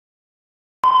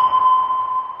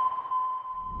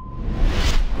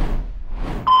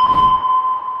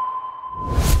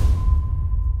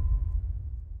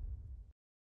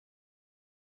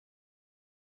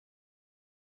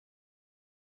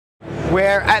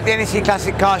We're at the NEC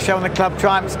Classic Car Show on the Club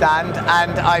Triumph stand,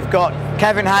 and I've got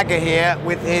Kevin Hagger here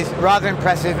with his rather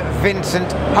impressive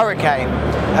Vincent Hurricane.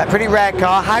 A pretty rare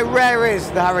car. How rare is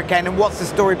the Hurricane and what's the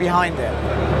story behind it?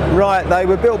 Right, they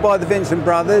were built by the Vincent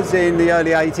brothers in the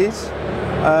early 80s.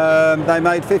 They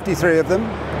made 53 of them.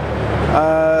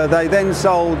 They then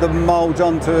sold the moulds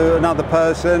on to another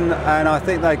person, and I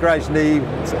think they gradually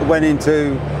went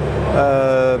into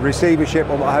receivership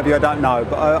or what have you, I don't know.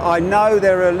 But I know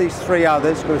there are at least 3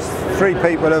 others, because 3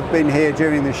 people have been here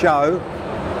during the show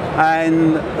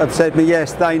and have said to me,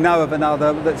 yes, they know of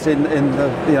another that's in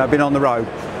the, been on the road.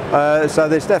 So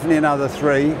there's definitely another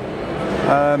 3.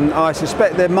 I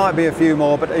suspect there might be a few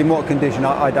more, but in what condition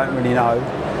I don't really know.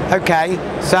 Okay,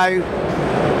 so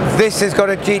this has got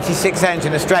a GT6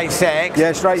 engine, a straight 6.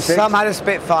 Yeah, straight 6. Some had a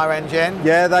Spitfire engine.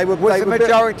 Yeah, they were. Was the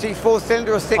majority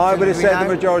 4-cylinder or 6-cylinder? I would have said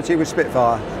the majority was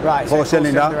Spitfire. Right,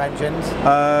 4-cylinder engines.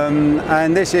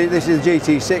 And this is a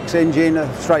GT6 engine,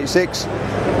 a straight 6.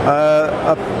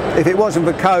 If it wasn't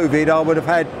for COVID, I would have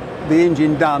had the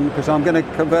engine done, because I'm going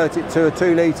to convert it to a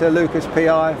 2-litre Lucas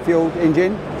PI fueled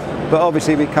engine. But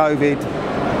obviously with COVID,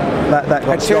 that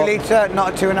got stopped. A 2-litre,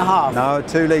 not a 2.5? No, a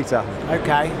 2-litre.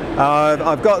 Okay.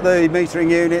 I've got the metering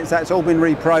units, that's all been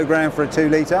reprogrammed for a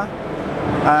 2-litre.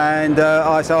 And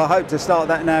so I hope to start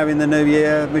that now in the new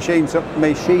year. Machine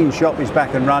shop is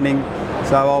back and running,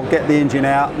 so I'll get the engine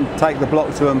out and take the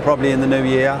block to them probably in the new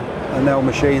year, and they'll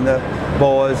machine the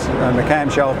bores and the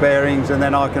camshaft bearings, and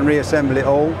then I can reassemble it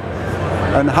all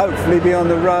and hopefully be on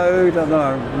the road, I don't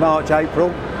know, March,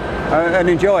 April. And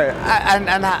enjoy it.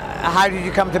 And how did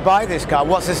you come to buy this car?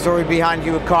 What's the story behind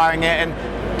you acquiring it? And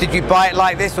did you buy it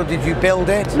like this, or did you build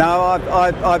it? No,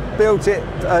 I built it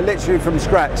literally from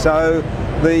scratch. So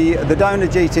the Donor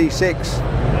GT6,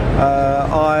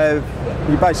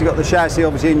 you basically got the chassis,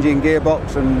 obviously engine,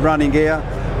 gearbox and running gear.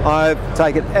 I've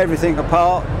taken everything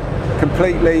apart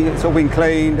completely. It's all been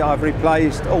cleaned. I've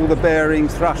replaced all the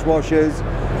bearings, thrust washers.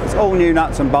 It's all new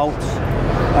nuts and bolts.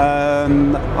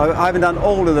 I haven't done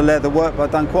all of the leather work, but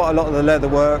I've done quite a lot of the leather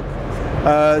work.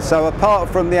 So apart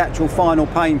from the actual final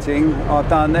painting, I've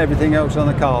done everything else on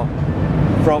the car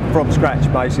from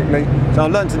scratch, basically. So I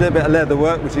learned to do a bit of leather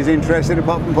work, which is interesting,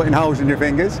 apart from putting holes in your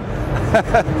fingers.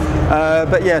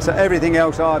 But yeah, so everything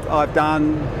else I've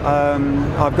done.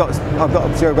 I've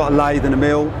got a lathe and a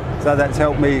mill, so that's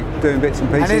helped me doing bits and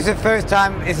pieces. And is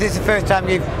this the first time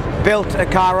you've built a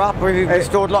car up, or have you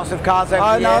restored lots of cars over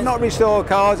the years? No, I've not restored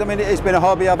cars. I mean, it's been a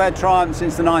hobby. I've had Triumphs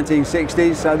since the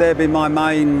 1960s, so they've been my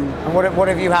main. And what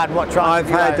have you had? What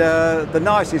Triumph? I've had the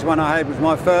nicest one I had was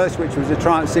my first, which was a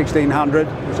Triumph 1600,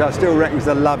 which I still reckon is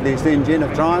the loveliest engine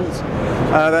of Triumphs.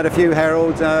 I've had a few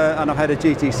Heralds, and I've had a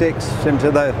GT6, similar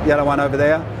to the yellow one over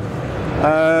there.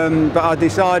 But I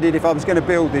decided if I was going to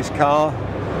build this car,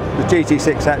 the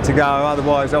GT6 had to go,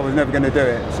 otherwise I was never going to do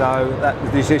it. So that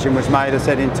decision was made, I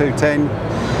said, in 2010.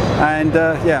 And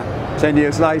yeah, 10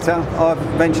 years later, I've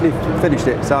eventually finished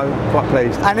it, so quite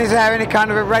pleased. And is there any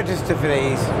kind of a register for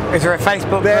these? Is there a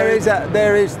Facebook group?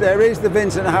 There is the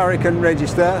Vincent Hurricane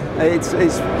register. It's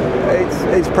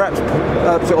perhaps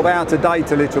sort of out of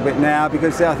date a little bit now,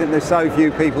 because I think there's so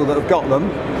few people that have got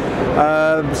them.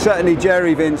 Certainly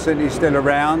Jerry Vincent is still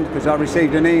around, because I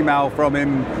received an email from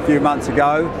him a few months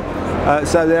ago.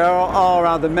 So there are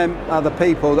other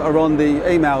people that are on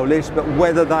the email list, but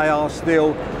whether they are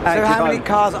still active. So how many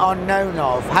cars are known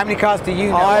of? How many cars do you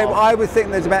know of? I would think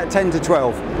there's about 10 to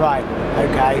 12. Right,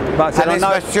 okay. But and this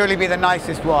must surely be the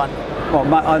nicest one.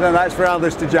 Well, I don't know, that's for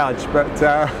others to judge, but...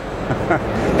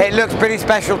 It looks pretty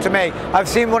special to me. I've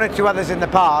seen 1 or 2 others in the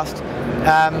past,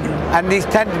 and these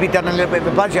tend to be done on a little bit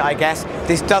of a budget, I guess.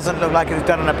 This doesn't look like it was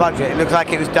done on a budget. It looks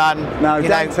like it was done, no,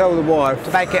 don't tell the wife.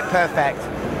 To make it perfect.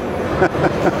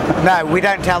 No, we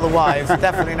don't tell the wives,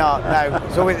 definitely not. No,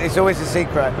 it's always a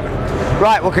secret.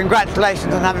 Right, well,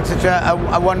 congratulations on having such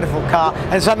a wonderful car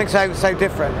and something so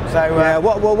different. So yeah,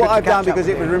 what I've done, because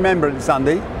it was Remembrance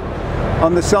Sunday,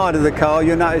 on the side of the car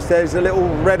you'll notice there's a little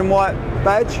red and white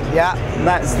badge. Yeah.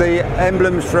 That's the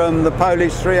emblems from the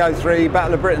Polish 303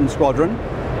 Battle of Britain Squadron,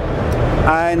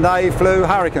 and they flew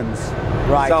Hurricanes.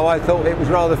 Right. So I thought it was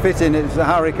rather fitting it's a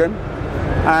Hurricane.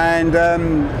 And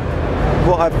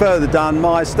what I've further done,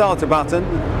 my starter button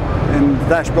in the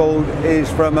dashboard is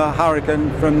from a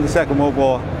Hurricane from the Second World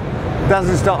War.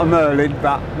 Doesn't start a Merlin,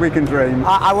 but we can dream.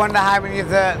 I wonder how many of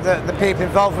the people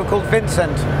involved were called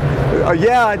Vincent.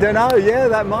 Yeah, I don't know. Yeah,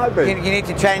 that might be. You need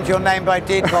to change your name by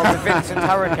default to Vincent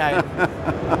Hurricane.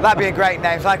 That'd be a great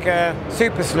name. It's like a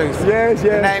super sleuth. Yes,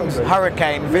 yeah. The name's probably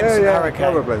Hurricane, Vincent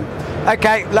Hurricane. Probably.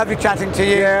 Okay, lovely chatting to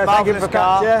you. Yeah, marvellous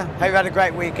car. Yeah. Hope you had a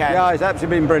great weekend. Yeah, it's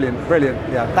absolutely been brilliant. Brilliant.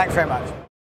 Yeah. Thanks very much.